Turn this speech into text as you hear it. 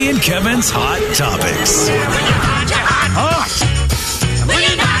Kevin's Hot Topics.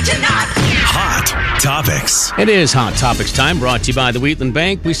 Hot Topics. It is Hot Topics time, brought to you by the Wheatland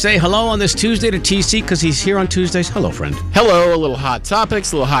Bank. We say hello on this Tuesday to TC because he's here on Tuesdays. Hello, friend. Hello, a little Hot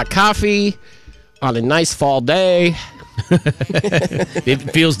Topics, a little hot coffee on a nice fall day. It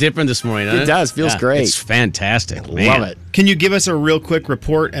feels different this morning, doesn't it? It does. Feels great. It's fantastic. Love it. Can you give us a real quick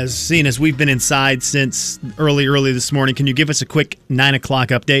report, as we've been inside since early this morning? Can you give us a quick 9 o'clock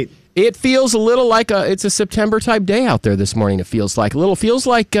update? It feels a little like it's a September type day out there this morning. It feels like a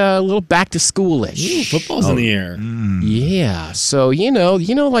little back to schoolish. Football's in the air. Yeah. So you know,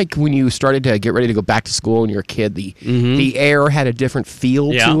 like when you started to get ready to go back to school when you were a kid, the air had a different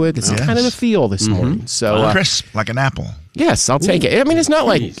feel to it. It's kind of the feel this morning. So crisp like an apple. Yes, I'll take it. I mean, it's not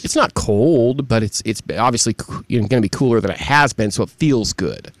like it's not cold, but it's obviously going to be cooler than it has been, so it feels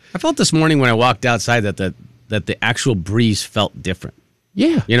good. I felt this morning when I walked outside that the actual breeze felt different.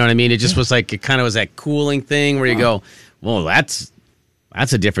 Yeah. You know what I mean? It just was like, it kind of was that cooling thing where you go, well, that's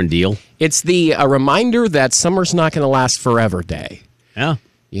a different deal. It's a reminder that summer's not going to last forever day. Yeah.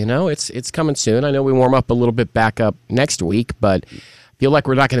 You know, it's coming soon. I know we warm up a little bit back up next week, but I feel like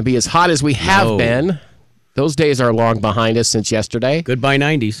we're not going to be as hot as we have been. Those days are long behind us since yesterday. Goodbye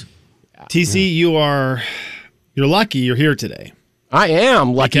 90s. TC, you're lucky you're here today. I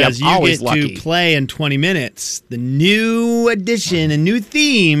am lucky. Because I'm always lucky. You get to play in 20 minutes the new addition, a new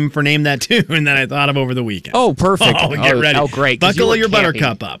theme for Name That Tune that I thought of over the weekend. Oh, perfect. Oh, get ready. Oh, great. Buckle your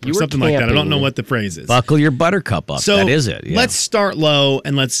buttercup up or something like that. I don't know what the phrase is. Buckle your buttercup up. So that is it. Yeah. Let's start low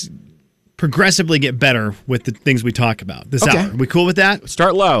and let's progressively get better with the things we talk about this hour. Are we cool with that?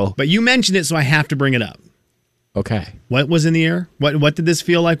 Start low. But you mentioned it, so I have to bring it up. Okay. What was in the air? What did this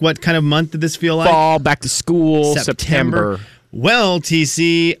feel like? What kind of month did this feel like? Fall, back to school, September. Well,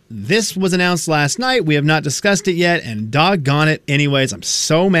 TC, this was announced last night. We have not discussed it yet, and doggone it anyways. I'm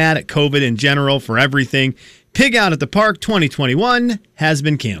so mad at COVID in general for everything. Pig Out at the Park 2021 has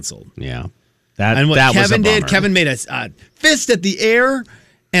been canceled. Yeah. And what Kevin did, Kevin made a fist at the air,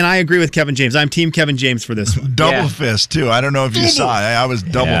 and I agree with Kevin James. I'm Team Kevin James for this one. Double fist, too. I don't know if you saw it. I was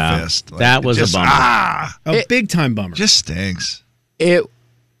double fist. Like, that was a bummer. A big-time bummer. Just stinks.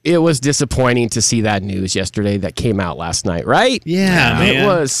 It was disappointing to see that news yesterday that came out last night, right? Yeah, man. It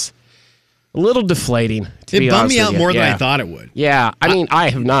was a little deflating, to be honest. It bummed me out more than Yeah. I thought it would. Yeah, I mean,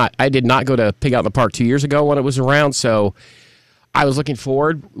 I did not go to Pig Out in the Park 2 years ago when it was around, so I was looking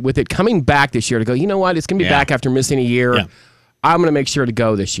forward with it coming back this year to go, you know what, it's going to be back after missing a year. Yeah. I'm going to make sure to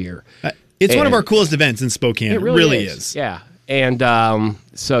go this year. It's one of our coolest events in Spokane. It really is. Yeah, and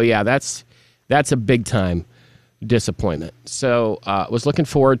so, yeah, that's a big-time disappointment. So was looking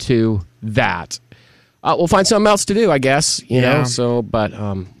forward to that. We'll find something else to do, I guess. You know. So, but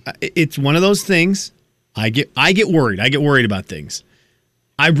it's one of those things. I get worried. I get worried about things.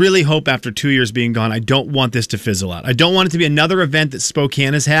 I really hope after 2 years being gone, I don't want this to fizzle out. I don't want it to be another event that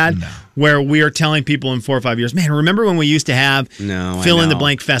Spokane has had where we are telling people in 4 or 5 years, man, remember when we used to have fill in the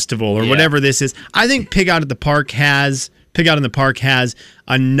blank festival or whatever this is. I think Pig Out in the Park has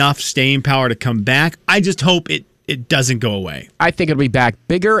enough staying power to come back. I just hope it doesn't go away. I think it'll be back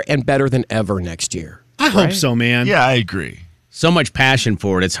bigger and better than ever next year. I hope so, man. Yeah, I agree. So much passion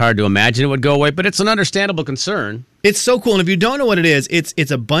for it. It's hard to imagine it would go away, but it's an understandable concern. It's so cool. And if you don't know what it is,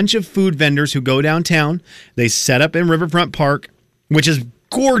 it's a bunch of food vendors who go downtown. They set up in Riverfront Park, which is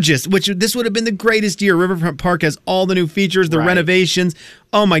gorgeous, this would have been the greatest year. Riverfront Park has all the new features, the renovations.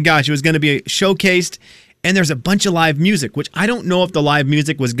 Oh my gosh, it was going to be showcased. And there's a bunch of live music, which I don't know if the live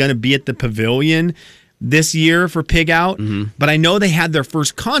music was going to be at the pavilion this year for Pig Out, but I know they had their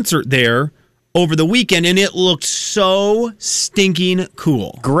first concert there over the weekend, and it looked so stinking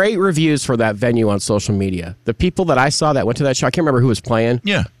cool. Great reviews for that venue on social media. The people that I saw that went to that show, I can't remember who was playing.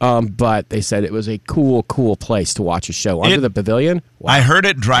 Yeah. But they said it was a cool place to watch a show. Under the pavilion. Wow. I heard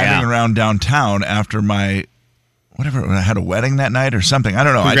it driving around downtown after my, I had a wedding that night or something. I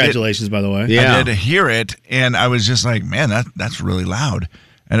don't know. Congratulations, by the way. Yeah. I did hear it, and I was just like, man, that's really loud.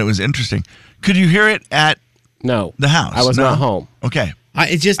 And it was interesting. Could you hear it at the house? I was not home. Okay.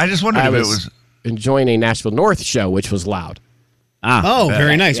 I just wondered if it was enjoying a Nashville North show, which was loud.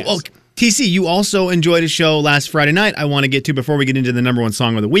 Very nice. Yes. Well, TC, you also enjoyed a show last Friday night I want to get to before we get into the number one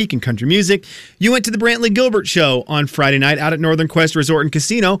song of the week in country music. You went to the Brantley Gilbert show on Friday night out at Northern Quest Resort and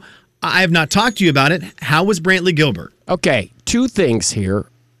Casino. I have not talked to you about it. How was Brantley Gilbert? Okay, two things here.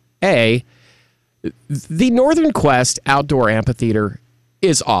 A, the Northern Quest Outdoor Amphitheater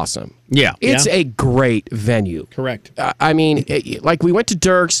is awesome. Yeah. It's a great venue. Correct. I mean, like we went to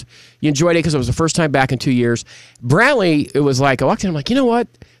Dirk's. You enjoyed it because it was the first time back in 2 years. Brantley, it was like, I walked in, I'm like, you know what?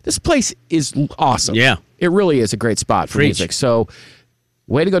 This place is awesome. Yeah. It really is a great spot for music. So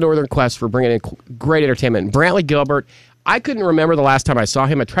Way to go, Northern Quest, for bringing in great entertainment. Brantley Gilbert, I couldn't remember the last time I saw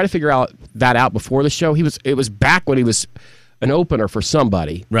him. I tried to figure that out before the show. It was back when he was an opener for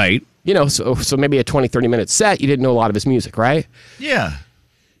somebody. Right. So maybe a 20, 30-minute set. You didn't know a lot of his music, right? Yeah.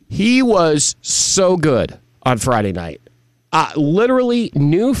 He was so good on Friday night. Literally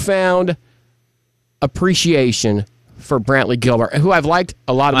newfound appreciation for Brantley Gilbert, who I've liked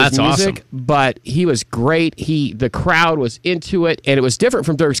a lot of his music, awesome. But he was great. The crowd was into it, and it was different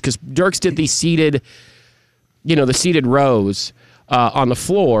from Dirks because Dirks did the seated rows on the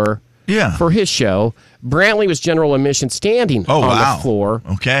floor for his show. Brantley was general admission standing on the floor.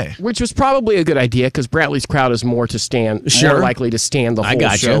 Okay. Which was probably a good idea because Brantley's crowd is more likely to stand the whole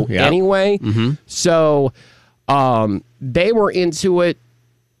show anyway. Mm-hmm. So they were into it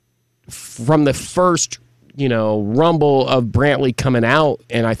from the first rumble of Brantley coming out,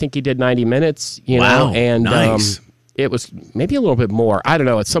 and I think he did 90 minutes, and nice. It was maybe a little bit more. I don't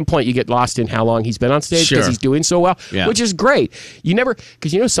know. At some point, you get lost in how long he's been on stage because he's doing so well, which is great. You never,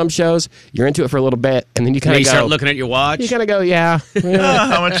 because some shows, you're into it for a little bit, and then you kind of start looking at your watch. You kind of go,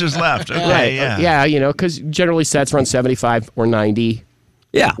 how much is left? Okay, because generally sets run 75 or 90,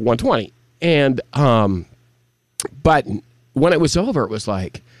 120. And, but when it was over, it was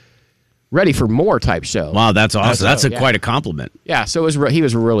like, ready for more type show. Wow, that's awesome. That's quite a compliment. Yeah, so he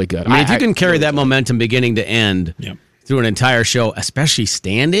was really good. I mean, if you can carry that momentum beginning to end through an entire show, especially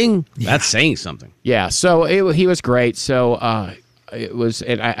standing, that's saying something. Yeah, so he was great. So it was,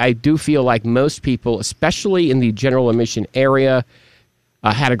 and I do feel like most people, especially in the general admission area,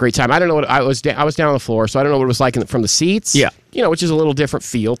 had a great time. I don't know what I was down on the floor, so I don't know what it was like from the seats. Yeah, which is a little different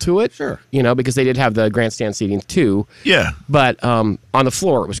feel to it. Sure, because they did have the grandstand seating too. Yeah, but on the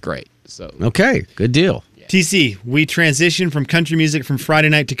floor it was great. So okay, good deal. TC, we transitioned from country music from Friday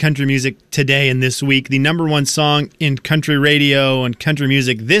night to country music today and this week. The number one song in country radio and country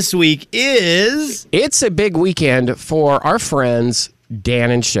music this week is... It's a big weekend for our friends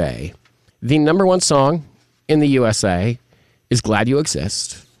Dan and Shay. The number one song in the USA is Glad You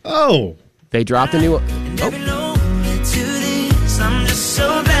Exist. Oh. They dropped a new...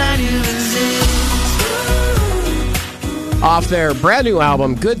 Off their brand new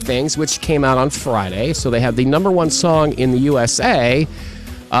album, Good Things, which came out on Friday. So they have the number one song in the USA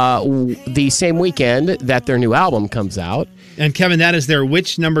the same weekend that their new album comes out. And Kevin, that is their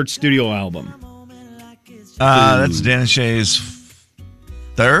which numbered studio album? That's Dan and Shay's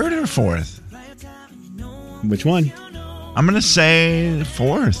third or fourth? Which one? I'm going to say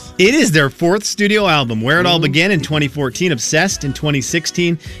fourth. It is their fourth studio album. Where It All Began in 2014, Obsessed in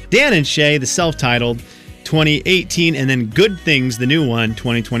 2016, Dan and Shay, the self-titled, 2018, and then Good Things, the new one,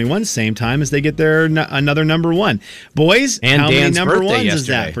 2021, same time as they get their another number one. Boys, and how Dan's many number ones yesterday. is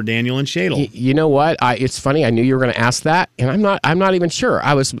that for Daniel and Shadle? You know what? It's funny. I knew you were going to ask that, and I'm not even sure.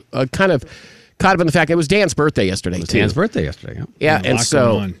 I was kind of caught up in the fact it was Dan's birthday yesterday. It was Dan's birthday yesterday. Yeah, and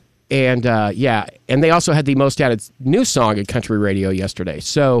so and and they also had the most added new song in country radio yesterday.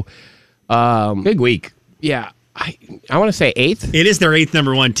 So big week. Yeah. I want to say eighth. It is their eighth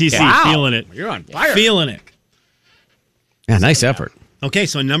number one. TC, feeling it. You're on fire. Feeling it. Yeah, nice effort. Okay,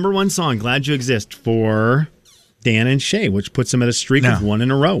 so number one song, Glad You Exist, for Dan and Shay, which puts them at a streak of one in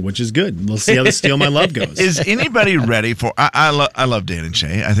a row, which is good. We'll see how the Steal My Love goes. Is anybody ready for... I love Dan and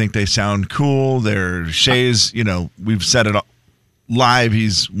Shay. I think they sound cool. They're Shay's, we've said it live.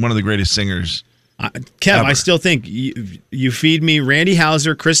 He's one of the greatest singers Kev, ever. I still think you feed me Randy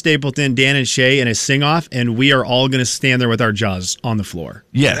Houser, Chris Stapleton, Dan and Shay, and a sing-off, and we are all going to stand there with our jaws on the floor.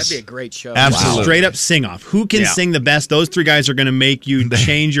 Yes. That'd be a great show. Absolutely. Wow. Straight up sing-off. Who can sing the best? Those three guys are going to make you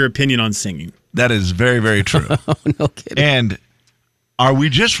change your opinion on singing. That is very, very true. No kidding. And are we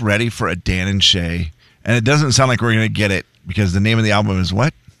just ready for a Dan and Shay? And it doesn't sound like we're going to get it because the name of the album is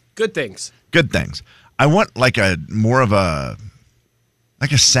what? Good Things. Good Things. I want like a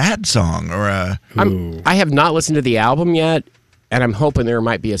sad song or a... I have not listened to the album yet, and I'm hoping there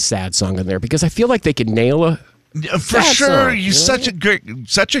might be a sad song in there because I feel like they could nail a For sad sure. song, You such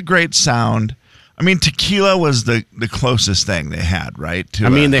a great sound. I mean, Tequila was the closest thing they had, right?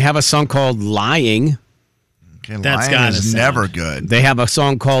 They have a song called Lying. Okay, That's Lying gotta is sound. never good. They have a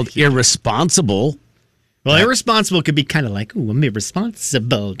song called Irresponsible. Well, irresponsible could be kind of like, ooh, I'm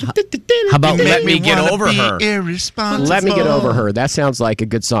irresponsible. How about You Let make Me Get wanna Over be Her? Irresponsible. Let Me Get Over Her. That sounds like a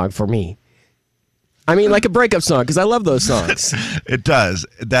good song for me. I mean, like a breakup song, because I love those songs. It does.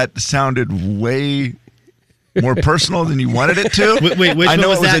 That sounded way more personal than you wanted it to. Wait, which I know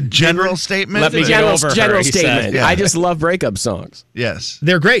one was it was a that? general statement. Let me but- get over her, General he said. statement. Yeah. I just love breakup songs. Yes.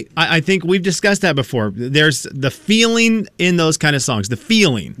 They're great. I think we've discussed that before. There's the feeling in those kind of songs. The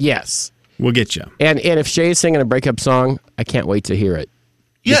feeling Yes. will get you. And if Shay's singing a breakup song, I can't wait to hear it.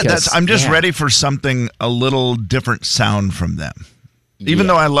 Yeah, Because- I'm just yeah. ready for something a little different sound from them. Even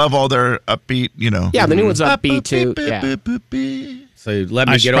though I love all their upbeat, Yeah, the new one's upbeat too. Yeah. So let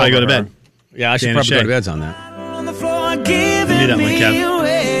me I get should over probably go to her. bed. Yeah, I should Dan and probably go Shay. to bed on that. On the floor, Do giving that one, me Kev.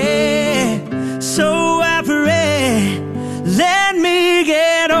 away. So I pray, let me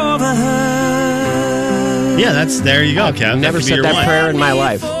get over her. Yeah, there you go, I've Kev. never could be said your that one. prayer in my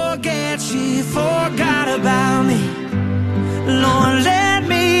life. Forget she forgot about me. Lord, let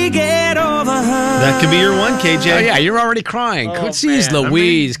me get over her. That could be your one, KJ. Oh, yeah, you're already crying. Jeez,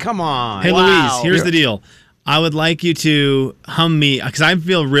 Louise, come on. Hey, Wow. Louise, here's the deal. I would like you to hum me, because I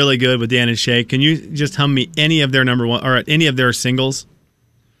feel really good with Dan and Shay. Can you just hum me any of their number one, or any of their singles?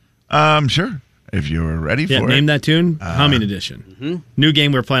 Sure. If you're ready Yeah, for name it. that tune. Humming edition. New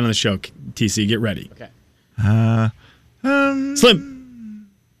game we're playing on the show, TC. Get ready. Okay. Slim.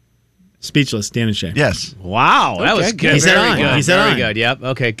 Speechless, Dan and Shay. Yes. Wow, that was Okay, good. He said Very on. good. He said Very on. good. Yep.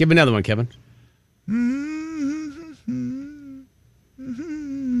 Okay, give me another one, Kevin.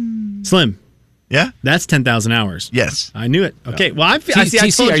 Slim. Yeah? That's 10,000 hours. Yes. I knew it. Okay, well, I see. I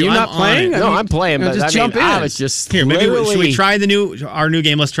TC, told are you I'm not on playing? it. No, I'm playing, but just jump in. I was just Here, maybe should we literally- try our new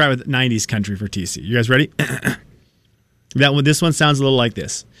game? Let's try with 90s country for TC. You guys ready? This one sounds a little like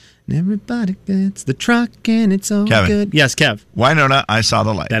this. Everybody gets the truck and it's all Kevin. good. Yes, Kev. Winona, I saw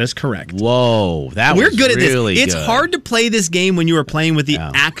the light. That is correct. Whoa, that We're was good at really this. It's good. hard to play this game when you are playing with the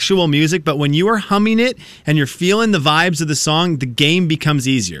actual music, but when you are humming it and you're feeling the vibes of the song, the game becomes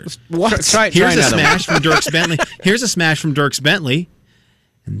easier. What? Try Here's a another one. smash from Dirks Bentley. Here's a smash from Dirks Bentley.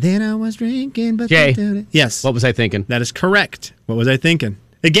 And then I was drinking, but Jay. yes, What was I thinking? that is correct. What was I thinking?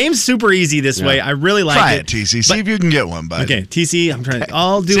 The game's super easy this way. I really like Try it. it, TC. See if you can get one, bud. Okay, TC, I'm trying.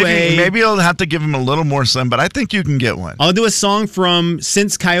 I'll do See if you- a. maybe you'll have to give him a little more slim, but I think you can get one. I'll do a song from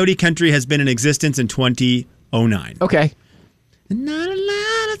since Coyote Country has been in existence in 2009. Okay. Not a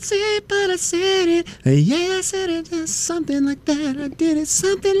lot to say, but I said it. Yeah, I said it just something like that. I did it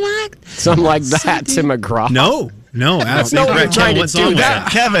something like. Something like that, Tim McGraw. No, that's No, incorrect. you're trying What to song do was that.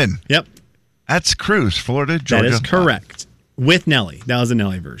 Kevin, Yep, that's Cruise, Florida, Georgia. that is correct. With Nelly, that was a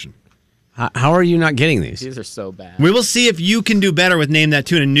Nelly version. How are you not getting these? These are so bad. We will see if you can do better with Name That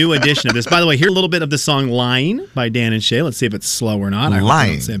Tune, a new edition of this. By the way, here's a little bit of the song Lying by Dan and Shay. Let's see if it's slow or not. I hope I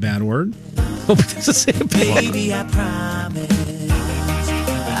Lying. don't say a bad word. Baby, I promise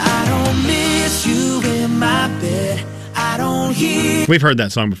I don't miss you in my bed. I don't hear. We've heard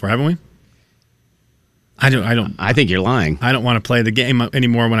that song before, haven't we? I don't I think you're lying. I don't want to play the game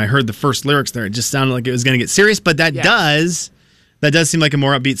anymore. When I heard the first lyrics there, it just sounded like it was going to get serious, but that does seem like a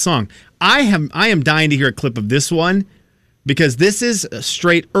more upbeat song. I am dying to hear a clip of this one because this is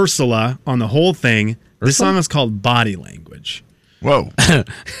straight Ursula on the whole thing. This song is called Body Language. Whoa.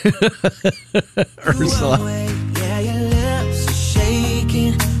 Ursula. Yeah, your lips are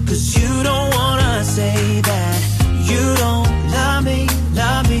shaking, 'cause you don't wanna say that you don't love me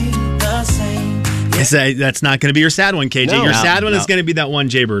the same. That's not going to be your sad one, KJ. No. Your No, sad one no. is going to be that one,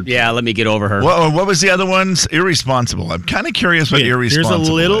 Jaybird. Yeah, let me get over her. What was the other one? Irresponsible. I'm kind of curious what Okay, irresponsible here's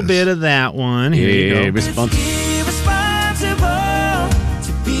a little is. bit of that one. Here you go. Response. Irresponsible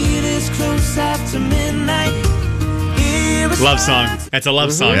to be this close after midnight. Love song. That's a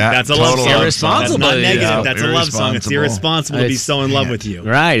love song. Yeah, That's a love total song. love Irresponsible. That's not negative. Yeah, That's a love song. It's irresponsible to be It's- so in love with you.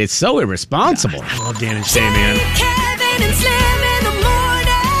 Right, it's so irresponsible. I love Dan and Shay, man. Kevin and Slim in the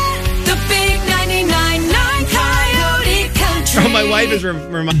morning. The big 99.9 Coyote Country. Oh, my wife is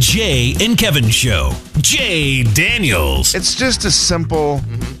reminding. Jay and Kevin Show. Jay Daniels. It's just a simple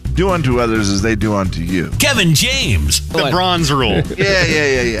do unto others as they do unto you. Kevin James. The bronze rule.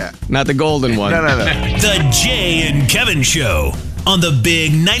 Yeah. Not the golden one. No. The Jay and Kevin Show on the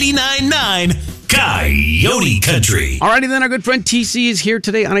big 99.9 Coyote Country. Alrighty then, our good friend TC is here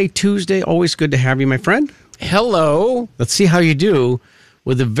today on a Tuesday. Always good to have you, my friend. Hello. Let's see how you do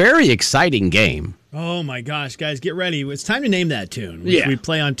with a very exciting game. Oh my gosh, guys, get ready. It's time to name that tune, which Yeah. we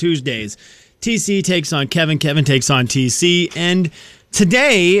play on Tuesdays. TC takes on Kevin, Kevin takes on TC, and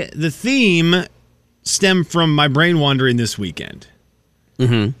today the theme stemmed from my brain wandering this weekend.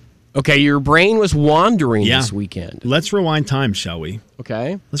 Okay, your brain was wandering Yeah. this weekend. Let's rewind time, shall we?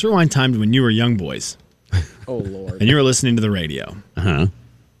 Okay. Let's rewind time to when you were young boys Oh, Lord. and you were listening to the radio. Uh-huh.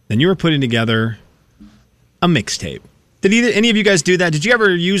 And you were putting together a mixtape. Did any of you guys do that? Did you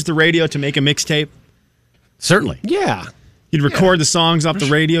ever use the radio to make a mixtape? Certainly. Yeah. You'd record the songs off the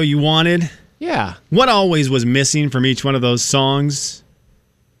radio you wanted. Yeah. What always was missing from each one of those songs?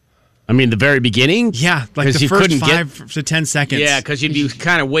 I mean, the very beginning? Yeah, like 'Cause the you first couldn't get- 5 to 10 seconds. Yeah, because you'd be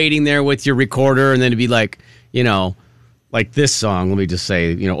kind of waiting there with your recorder, and then it'd be like, like this song. Let me just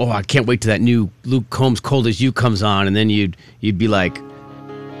say, I can't wait till that new Luke Combs "Cold as You" comes on, and then you'd be like,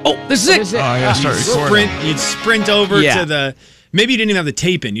 Oh, this is it. This is it. Oh, I gotta start recording. You'd sprint over Yeah. to the. Maybe you didn't even have the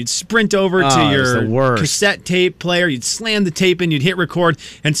tape in. You'd sprint over to it's the your worst. cassette tape player. You'd slam the tape in. You'd hit record.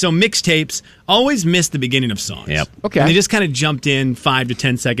 And so mixtapes always miss the beginning of songs. Yep. Okay. And they just kind of jumped in 5 to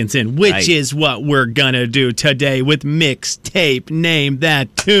 10 seconds in, which Right. is what we're gonna do today with Mixtape. Name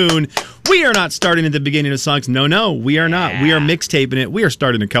that tune. We are not starting at the beginning of songs. No, we are not. We are mixtaping it. We are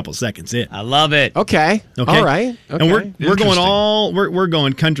starting a couple seconds in. I love it. Okay. Okay. All right. Okay. And we're going Interesting. we're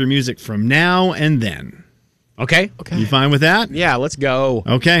going country music from now and then. Okay. You fine with that? Yeah, let's go.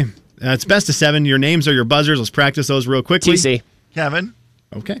 Okay. It's best of 7. Your names are your buzzers. Let's practice those real quickly. TC. Kevin.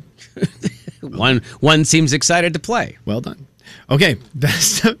 Okay. One seems excited to play. Well done. Okay.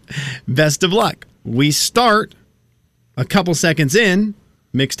 Best of luck. We start a couple seconds in,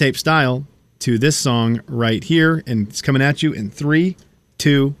 mixtape style, to this song right here, and it's coming at you in 3,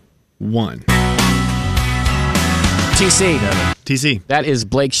 2, 1. TC. TC. That is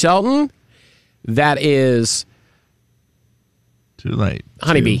Blake Shelton. That is Too late.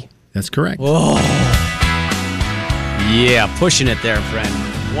 Honeybee. That's correct. Yeah, pushing it there, friend.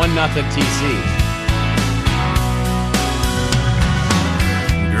 1-0 TC.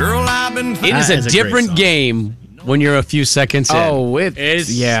 Girl, I've been It is That a is a great different song. game when you're a few seconds in. Oh,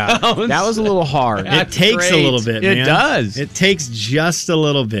 yeah. That was a little hard. It takes a great. little bit, It man. does. It takes just a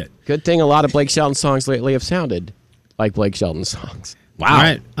little bit. Good thing a lot of Blake Shelton songs lately have sounded like Blake Shelton songs. Wow. All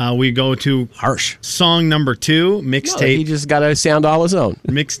right. We go to Harsh. song number 2, No, mixtape. he just got to sound all his own.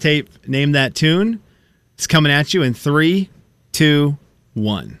 Mixtape, name that tune. It's coming at you in 3, 2,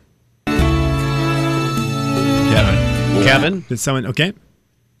 1. Kevin. Did someone? Okay.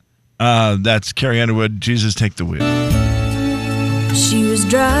 That's Carrie Underwood. Jesus, take the wheel. She was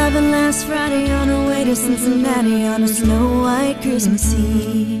driving last Friday on her way to Cincinnati on a snow white Christmas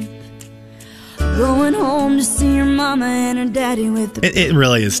Eve. Going home to see her mama and her daddy with the It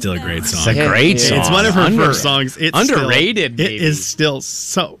really is still a great song. It's a great song. It's one of her first songs. It's Underrated, Still, maybe. it is still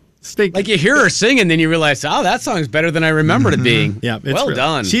so stinky. Like you hear her sing and then you realize, oh, that song's better than I remembered it being. Yeah, it's well really-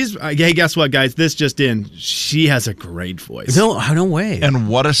 done. She's hey, guess what, guys? This just in. She has a great voice. no way. And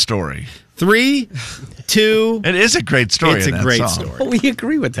what a story. 3, 2. It is a great story. It's in a that great song. story. We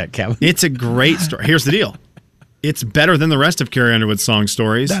agree with that, Kevin. It's a great story. Here's the deal. It's better than the rest of Carrie Underwood's song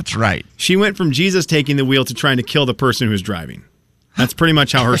stories. That's right. She went from Jesus taking the wheel to trying to kill the person who's driving. That's pretty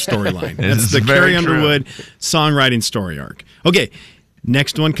much how her storyline. That's is the very Carrie true. Underwood songwriting story arc. Okay,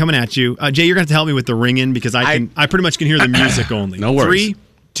 next one coming at you. Jay, you're going to have to help me with the ring-in because I pretty much can hear the music only. No worries. 3,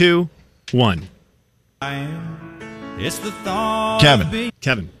 2, 1. It's the thought. Kevin.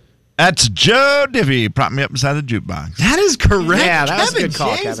 Kevin. That's Joe Diffie. Prop me up beside the jukebox. That is correct. Yeah, that was a Kevin good call,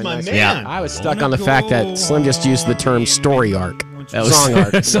 James, Kevin. my Nice. man. Yeah. I was stuck on the fact that Slim just used the term story arc. That was, Song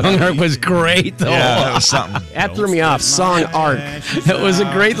arc. Song arc was great, though. Yeah, that was something. That threw me off. Song arc. That was a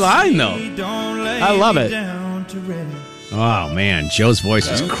great line, though. I love it. Oh, man. Joe's voice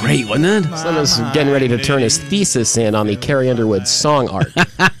was great, wasn't it? Slim is getting ready to turn his thesis in on the Carrie Underwood song arc.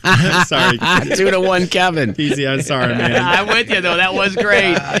 Sorry. 2-1, Kevin. Easy, I'm sorry, man. I'm with you, though. That was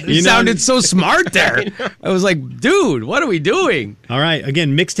great. You sounded so smart there. I was like, dude, what are we doing? All right.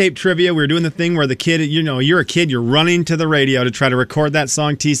 Again, mixtape trivia. We were doing the thing where the kid, you're a kid, you're running to the radio to try to record that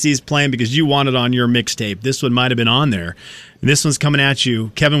song TC's playing because you want it on your mixtape. This one might have been on there. And this one's coming at you,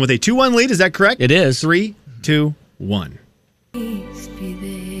 Kevin, with a 2-1 lead. Is that correct? It is. 3, 2, 1.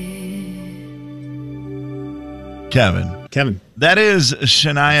 Kevin. Kevin. That is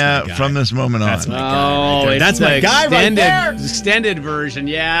Shania guy. from this moment That's on. my guy right there. it's That's my the guy right there. Extended version.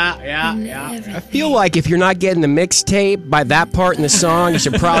 Yeah. I feel like if you're not getting the mixtape by that part in the song, you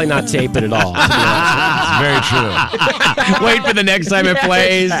should probably not tape it at all. Very true. Wait for the next time it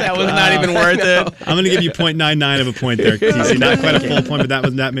plays. That was not even worth it. I'm going to give you 0.99 of a point there, TC. Not quite a full point,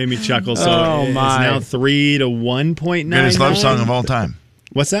 but that made me chuckle. So it's now 3 to 1.99. Greatest love song of all time.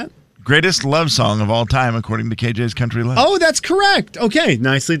 What's that? Greatest love song of all time, according to KJ's Country Love. Oh, that's correct. Okay,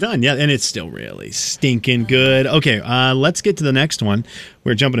 nicely done. Yeah, and it's still really stinking good. Okay, let's get to the next one.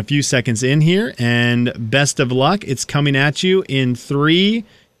 We're jumping a few seconds in here, and best of luck. It's coming at you in 3,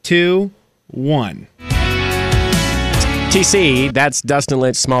 2, 1. TC, that's Dustin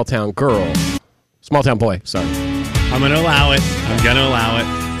Lynch, Small Town Girl. Small Town Boy, sorry. I'm going to allow it.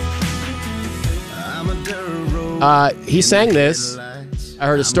 He sang this. I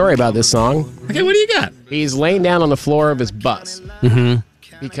heard a story about this song. Okay, what do you got? He's laying down on the floor of his bus.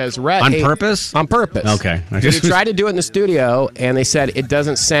 Because Rhett... On purpose? On purpose. Okay. He tried to do it in the studio, and they said it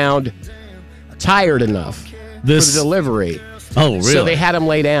doesn't sound tired enough for the delivery. Oh, really? So they had him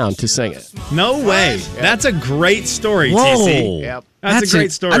lay down to sing it. No way. That's a great story, Whoa. TC. Yep. That's a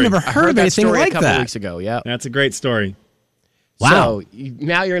great story. I've never I heard of that anything story like a couple that. weeks ago. Yeah. That's a great story. Wow. So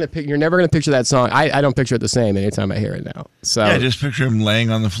now you're never gonna picture that song. I don't picture it the same anytime I hear it now. So Yeah, just picture him laying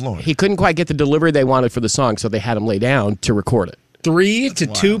on the floor. he couldn't quite get the delivery they wanted for the song, so they had him lay down to record it. 3 to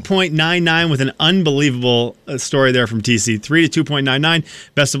 2.99 with an unbelievable story there from TC. 3 to 2.99.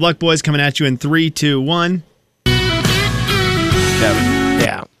 Best of luck, boys. Coming at you in 3, 2, 1. Kevin.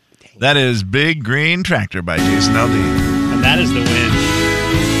 Yeah. That is Big Green Tractor by Jason Aldean. And that is the win.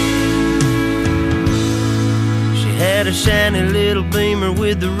 Had a shiny little beamer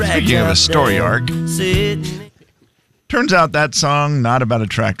with the rack. Speaking of a story arc, sitting turns out that song not about a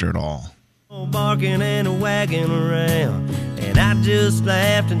tractor at all. barking and wagging around, and I just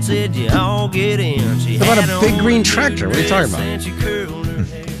laughed and said, "You all get in." She What about had a big on green a tractor? What are you talking about? dress and she curled her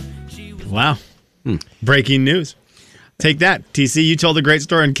hair. She was Wow. Breaking news. Take that, TC. You told a great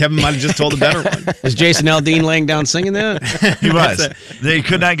story, and Kevin might have just told a better one. Is Jason Aldean laying down singing that? He was. They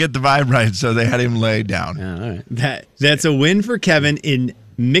could not get the vibe right, so they had him lay down. Yeah, all right. That's a win for Kevin in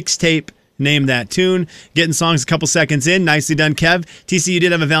mixtape. Name that tune. Getting songs a couple seconds in. Nicely done, Kev. TC, you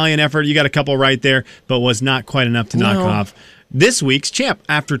did have a valiant effort. You got a couple right there, but was not quite enough to knock off this week's champ.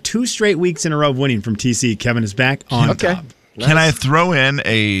 After 2 straight weeks in a row of winning from TC, Kevin is back on top. Can I throw in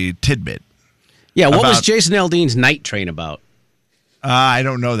a tidbit? Yeah, what was About- Jason Aldean's Night Train about? I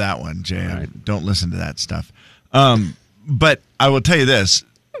don't know that one, Jay. I don't listen to that stuff. But I will tell you this.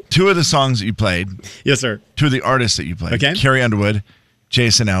 2 of the songs that you played, Yes, sir. 2 of the artists that you played, Okay. Carrie Underwood,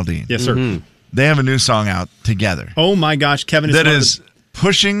 Jason Aldean. Yes, sir. They have a new song out together Oh my gosh, Kevin is that one of is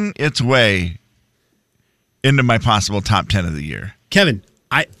pushing its way into my possible top 10 of the year. Kevin.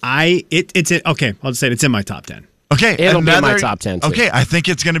 It's in, okay. I'll just say it's in my top 10. Okay, It'll be in my top 10 too. Okay, I think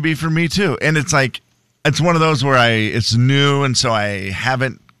it's going to be for me too. And it's like, it's one of those where it's new, and so I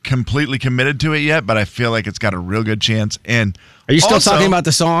haven't completely committed to it yet, but I feel like it's got a real good chance. And Are you still also- talking about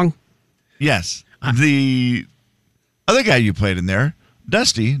the song? Yes, the other guy you played in there,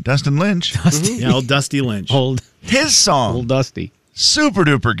 Dustin Lynch, Yeah, old Dusty Lynch. Old his song, Dusty. super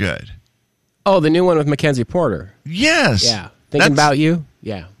duper good. Oh, the new one with Mackenzie Porter. Yes, Yeah. Thinking about you?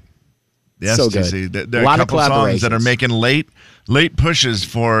 Yeah. Yes, So good. TC. There A are lot a of couple songs that are collaborations. making late pushes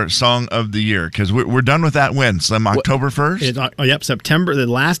for Song of the Year, because we're done with that win. Slim, October 1st. Yep, September. The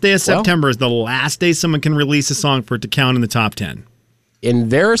last day of September is the last day someone can release a song for it to count in the top 10.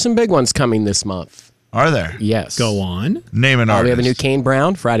 And there are some big ones coming this month. Are there? Yes. Go on. Name an artist. We have a new Kane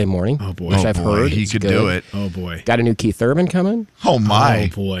Brown Friday morning. Oh, boy. Which I've heard. He It's could good. do it. Oh, boy. Got a new Keith Urban coming. Oh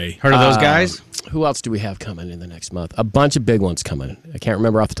my! Oh, boy. Heard of those guys? Who else do we have coming in the next month? A bunch of big ones coming. I can't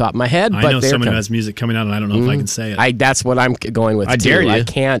remember off the top of my head, I but know they're someone who coming. has music coming out, and I don't know if I can say it. That's what I'm going with. I too. dare you. I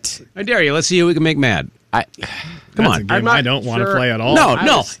can't. I dare you. Let's see who we can make mad. I Come That's on. a game I don't want to play at all.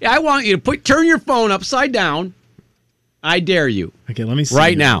 No. I want you to turn your phone upside down. I dare you. Okay, let me see. Right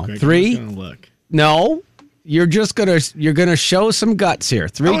here now. real quick. 3. I'm just gonna look. No. You're gonna show some guts here.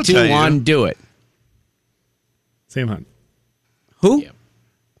 3, will 2, tell you. 1, do it. Sam Hunt. Who?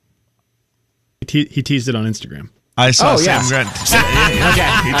 He teased it on Instagram. I saw Oh, Sam yeah. Grant.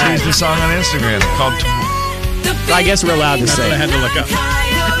 He teased a song on Instagram called. I guess we're allowed to That's what I say. had to look up.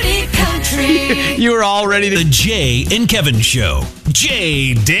 Coyote Country. You were all ready The to Jay and Kevin Show.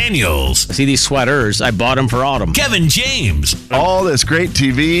 Jay Daniels. see these sweaters. I bought them for autumn. Kevin James. All this great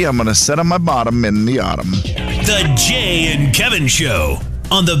TV, I'm going to sit on my bottom in the autumn. The Jay and Kevin Show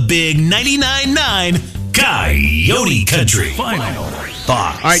on the Big 99.9 Coyote Country. Final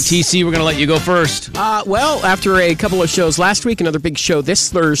thoughts. All right, TC, we're gonna let you go first. Well, after a couple of shows last week, another big show this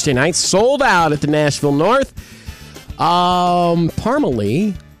Thursday night, sold out at the Nashville North.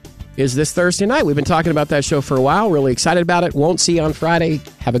 Parmalee is this Thursday night. We've been talking about that show for a while. Really excited about it. Won't see you on Friday.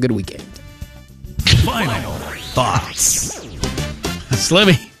 Have a good weekend. Final thoughts.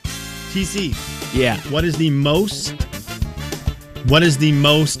 Slimmy. TC, Yeah. what is the most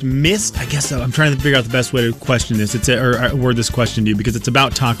missed? I guess I'm trying to figure out the best way to question this. Or word this question to you, because it's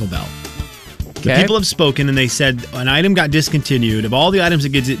about Taco Bell. The Okay. people have spoken, and they said an item got discontinued. Of all the items that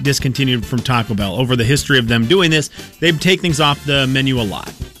get discontinued from Taco Bell over the history of them doing this, they take things off the menu a lot.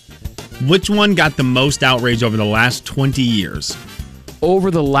 Which one got the most outrage over the last 20 years?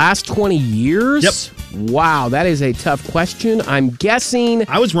 Over the last 20 years? Yep. Wow, that is a tough question. I'm guessing,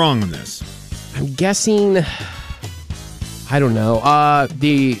 I was wrong on this. I don't know.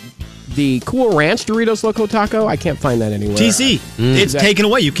 The Cool Ranch Doritos Loco Taco, I can't find that anywhere. TC, it's That- taken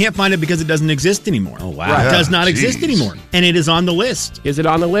away. You can't find it because it doesn't exist anymore. Oh, wow. It does Yeah, not exist jeez. anymore. And it is on the list. Is it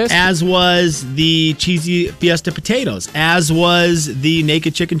on the list? As was the cheesy Fiesta potatoes, as was the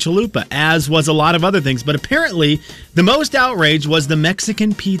naked chicken chalupa, as was a lot of other things. But apparently, the most outrage was the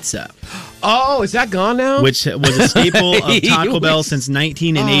Mexican pizza, Oh, is that gone now? which was a staple of Taco Bell since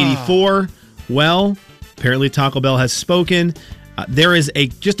 1984. Well, Apparently, Taco Bell has spoken. There is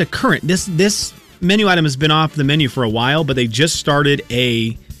just a current. This menu item has been off the menu for a while, but they just started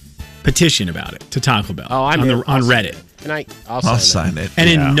a petition about it to Taco Bell on Reddit. And I'll sign it. And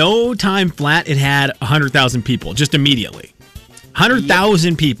in no time flat, it had 100,000 people just immediately.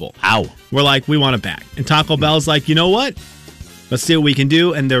 100,000 people. Ow. We're like, we want it back. And Taco Bell's like, you know what? Let's see what we can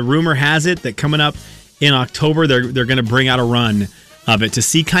do. And the rumor has it that coming up in October, they're going to bring out a run of it to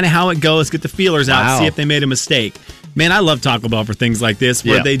see kind of how it goes, get the feelers out, see if they made a mistake. Man, I love Taco Bell for things like this,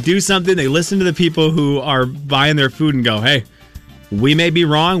 where they do something, they listen to the people who are buying their food and go, hey, we may be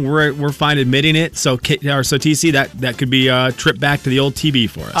wrong. We're fine admitting it. So TC, that could be a trip back to the old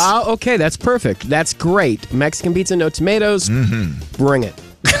TB for us. Okay, that's perfect. That's great. Mexican pizza, no tomatoes. Bring it.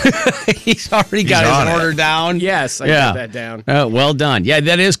 He's already got his order down. Yes, I got that down. Well done. Yeah,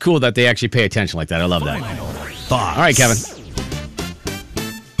 that is cool that they actually pay attention like that. I love that. Thoughts. All right, Kevin.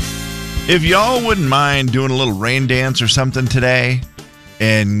 If y'all wouldn't mind doing a little rain dance or something today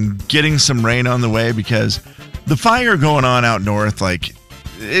and getting some rain on the way, because the fire going on out north, like,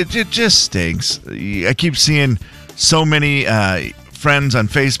 it just stinks. I keep seeing so many friends on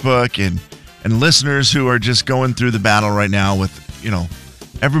Facebook and listeners who are just going through the battle right now with,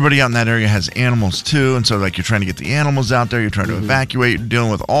 everybody out in that area has animals too. And so, like, you're trying to get the animals out there. You're trying to evacuate. You're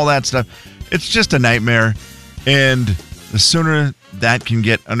dealing with all that stuff. It's just a nightmare. And the sooner that can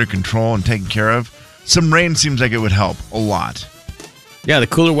get under control and taken care of, some rain seems like it would help a lot. Yeah, the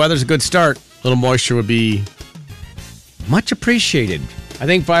cooler weather's a good start. A little moisture would be much appreciated, I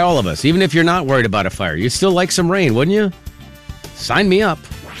think, by all of us. Even if you're not worried about a fire, you'd still like some rain, wouldn't you? Sign me up.